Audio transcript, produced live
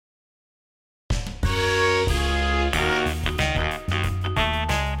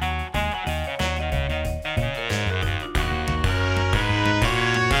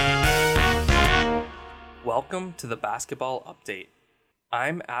Welcome to the Basketball Update.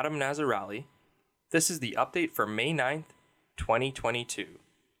 I'm Adam Nazarali. This is the update for May 9th, 2022.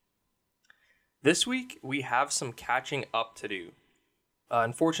 This week, we have some catching up to do.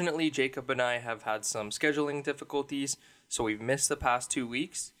 Unfortunately, Jacob and I have had some scheduling difficulties, so we've missed the past 2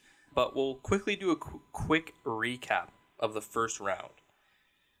 weeks, but we'll quickly do a quick recap of the first round.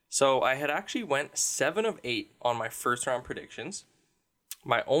 So I had actually went 7 of 8 on my first round predictions.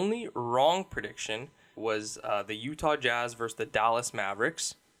 My only wrong prediction was the Utah Jazz versus the Dallas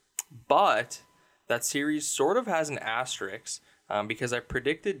Mavericks, but that series sort of has an asterisk because I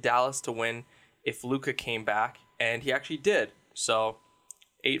predicted Dallas to win if Luka came back, and he actually did. So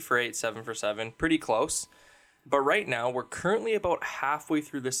 8 for 8, 7 for 7, pretty close. But right now, we're currently about halfway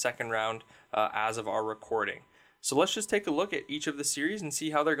through the second round as of our recording. So let's just take a look at each of the series and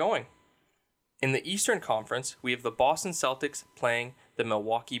see how they're going. In the Eastern Conference, we have the Boston Celtics playing the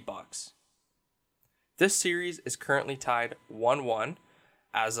Milwaukee Bucks. This series is currently tied 1-1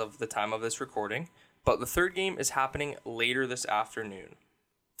 as of the time of this recording, but the third game is happening later this afternoon.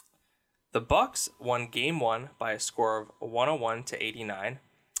 The Bucks won Game 1 by a score of 101-89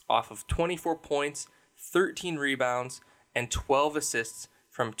 off of 24 points, 13 rebounds, and 12 assists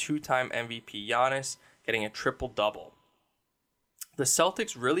from two-time MVP Giannis, getting a triple-double. The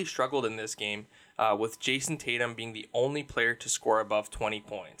Celtics really struggled in this game, with Jason Tatum being the only player to score above 20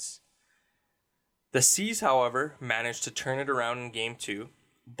 points. The C's, however, managed to turn it around in Game 2,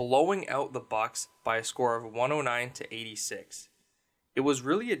 blowing out the Bucks by a score of 109-86. It was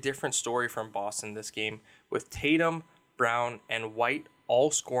really a different story from Boston this game, with Tatum, Brown, and White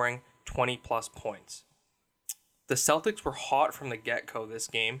all scoring 20-plus points. The Celtics were hot from the get-go this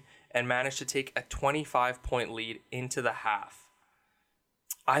game and managed to take a 25-point lead into the half.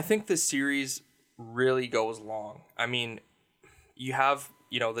 I think this series really goes long. I mean, you have,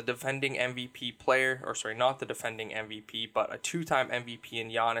 the defending MVP player, not the defending MVP, but a two-time MVP in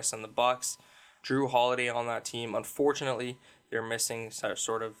Giannis on the Bucks, Drew Holiday on that team. Unfortunately, they're missing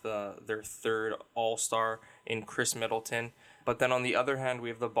sort of their third all-star in Chris Middleton. But then on the other hand, we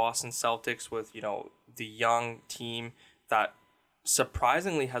have the Boston Celtics with, the young team that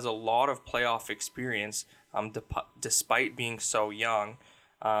surprisingly has a lot of playoff experience despite being so young.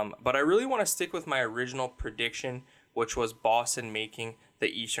 But I really want to stick with my original prediction, which was Boston making the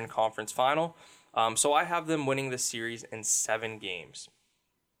Eastern Conference Final. So I have them winning the series in 7 games.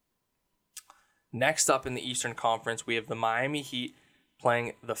 Next up in the Eastern Conference, we have the Miami Heat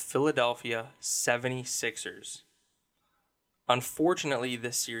playing the Philadelphia 76ers. Unfortunately,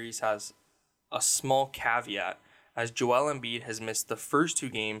 this series has a small caveat, as Joel Embiid has missed the first 2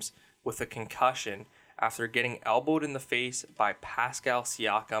 games with a concussion after getting elbowed in the face by Pascal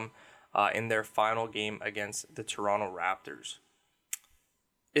Siakam in their final game against the Toronto Raptors.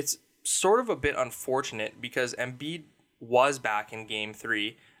 It's sort of a bit unfortunate because Embiid was back in Game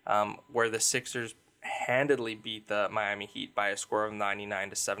 3, where the Sixers handedly beat the Miami Heat by a score of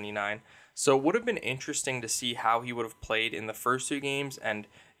 99-79. So it would have been interesting to see how he would have played in the first 2 games and,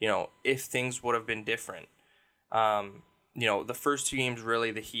 if things would have been different. The first 2 games,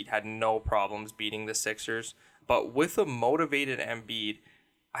 really, the Heat had no problems beating the Sixers. But with a motivated Embiid,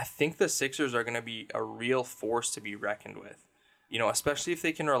 I think the Sixers are going to be a real force to be reckoned with. Especially if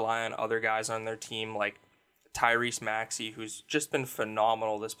they can rely on other guys on their team like Tyrese Maxey, who's just been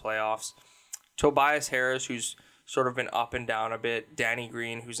phenomenal this playoffs. Tobias Harris, who's sort of been up and down a bit. Danny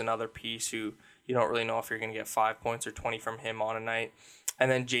Green, who's another piece who you don't really know if you're going to get 5 points or 20 from him on a night. And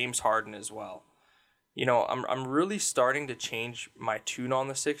then James Harden as well. I'm really starting to change my tune on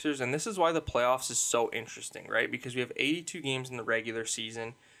the Sixers, and this is why the playoffs is so interesting, right? Because we have 82 games in the regular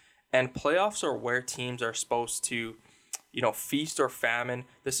season, and playoffs are where teams are supposed to, feast or famine.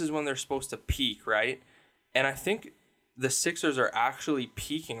 This is when they're supposed to peak, right? And I think the Sixers are actually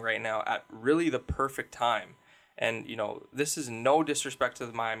peaking right now at really the perfect time. And, this is no disrespect to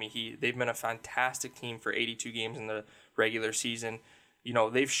the Miami Heat. They've been a fantastic team for 82 games in the regular season.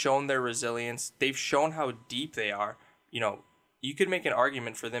 They've shown their resilience. They've shown how deep they are. You could make an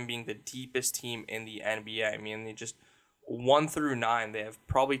argument for them being the deepest team in the NBA. I mean, they just 1 through 9, they have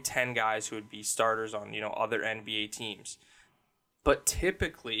probably 10 guys who would be starters on, other NBA teams. But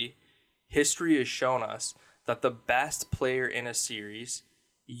typically, history has shown us that the best player in a series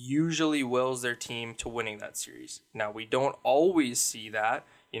usually wills their team to winning that series. Now, we don't always see that.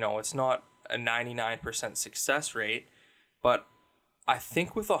 It's not a 99% success rate, but I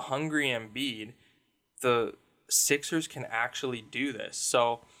think with a hungry Embiid, the Sixers can actually do this.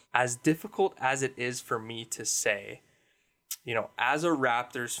 So as difficult as it is for me to say, as a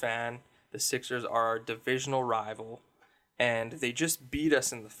Raptors fan, the Sixers are our divisional rival. and they just beat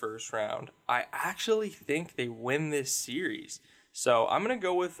us in the first round. I actually think they win this series. So I'm going to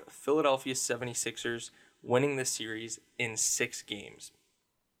go with Philadelphia 76ers winning this series in 6 games.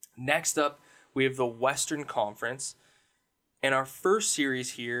 Next up, we have the Western Conference. And our first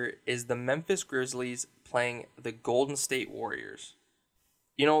series here is the Memphis Grizzlies playing the Golden State Warriors.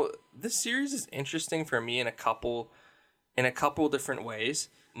 You know, this series is interesting for me in a couple different ways.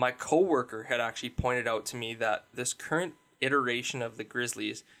 My coworker had actually pointed out to me that this current iteration of the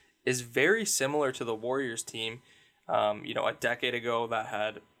Grizzlies is very similar to the Warriors team, a decade ago that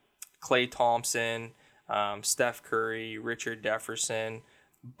had Klay Thompson, Steph Curry, Richard Jefferson,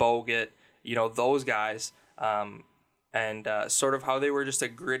 Bogut, those guys, and sort of how they were just a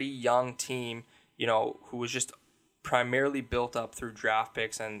gritty young team, who was just primarily built up through draft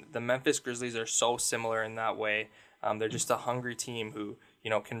picks. And the Memphis Grizzlies are so similar in that way. They're just a hungry team who,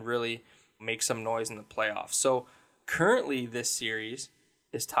 can really make some noise in the playoffs. So currently this series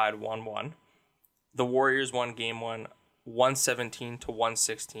is tied 1-1. The Warriors won game 1,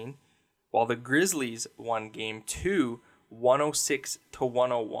 117-116, while the Grizzlies won game 2,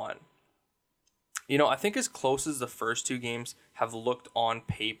 106-101. I think as close as the first 2 games have looked on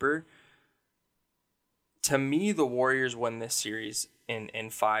paper, to me, the Warriors win this series in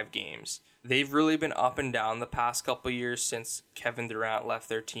 5 games. They've really been up and down the past couple years since Kevin Durant left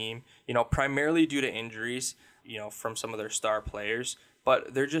their team, primarily due to injuries, from some of their star players.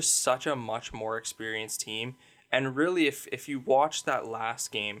 But they're just such a much more experienced team. And really, if you watch that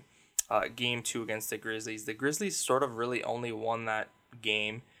last game, game 2 against the Grizzlies sort of really only won that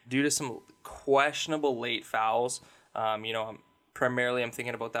game due to some questionable late fouls. Primarily I'm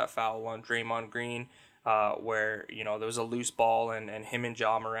thinking about that foul on Draymond Green, where, there was a loose ball and him and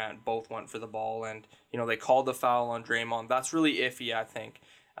Ja Morant both went for the ball, and, they called the foul on Draymond. That's really iffy, I think.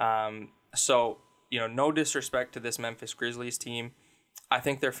 So, no disrespect to this Memphis Grizzlies team. I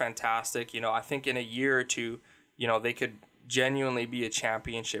think they're fantastic. I think in a year or two, they could genuinely be a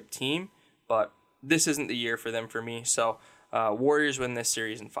championship team, but this isn't the year for them for me. So, Warriors win this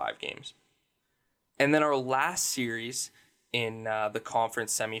series in 5 games. And then our last series in the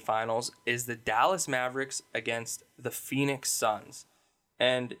conference semifinals is the Dallas Mavericks against the Phoenix Suns.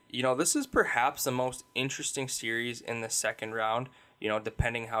 And, this is perhaps the most interesting series in the second round,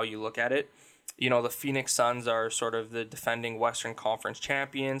 depending how you look at it. The Phoenix Suns are sort of the defending Western Conference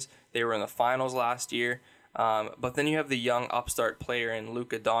champions. They were in the finals last year. But then you have the young upstart player in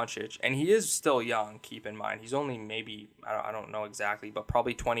Luka Doncic, and he is still young, keep in mind. He's only maybe, I don't know exactly, but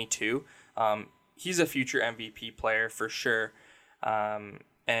probably 22. He's a future MVP player for sure. And,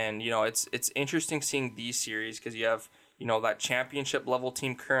 it's interesting seeing these series because you have, that championship level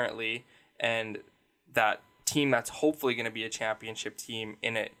team currently and that team that's hopefully going to be a championship team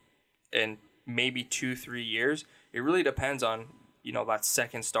in maybe 2-3 years. It really depends on, that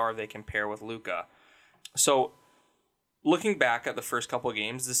second star they can pair with Luka. So, looking back at the first couple of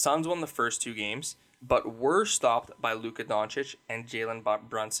games, the Suns won the first 2 games, but were stopped by Luka Doncic and Jalen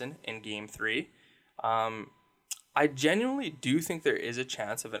Brunson in Game 3. I genuinely do think there is a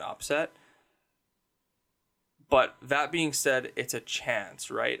chance of an upset, but that being said, it's a chance,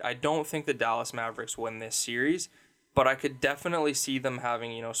 right? I don't think the Dallas Mavericks win this series, but I could definitely see them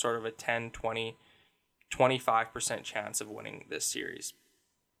having, sort of a 10, 20, 25% chance of winning this series.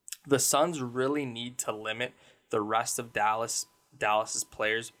 The Suns really need to limit the rest of Dallas's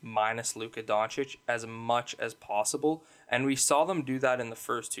players minus Luka Doncic as much as possible, and we saw them do that in the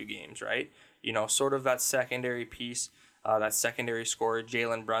first 2 games, right? Sort of that secondary piece, that secondary scorer,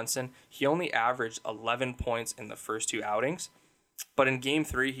 Jalen Brunson, he only averaged 11 points in the first 2 outings, but in Game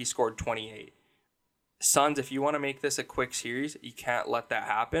 3, he scored 28. Suns, if you want to make this a quick series, you can't let that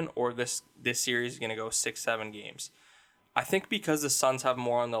happen, or this series is going to go 6-7 games. I think because the Suns have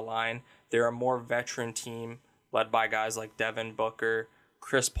more on the line, they're a more veteran team led by guys like Devin Booker,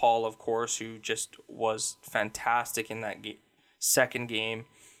 Chris Paul, of course, who just was fantastic in that second game,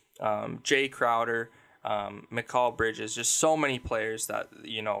 Jay Crowder, Mikal Bridges, just so many players that,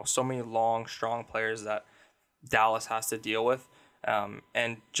 so many long, strong players that Dallas has to deal with.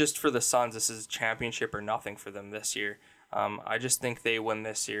 And just for the Suns, this is championship or nothing for them this year. I just think they win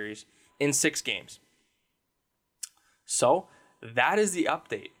this series in 6 games. So that is the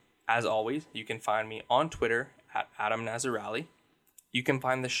update. As always, you can find me on Twitter at Adam Nazarali. You can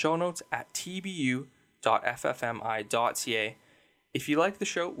find the show notes at tbu.ffmi.ca. If you like the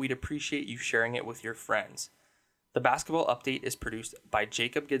show, we'd appreciate you sharing it with your friends. The basketball update is produced by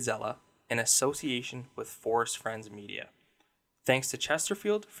Jacob Gazella in association with Forest Friends Media. Thanks to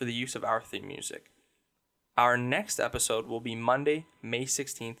Chesterfield for the use of our theme music. Our next episode will be Monday, May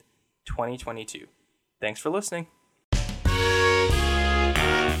 16th, 2022. Thanks for listening.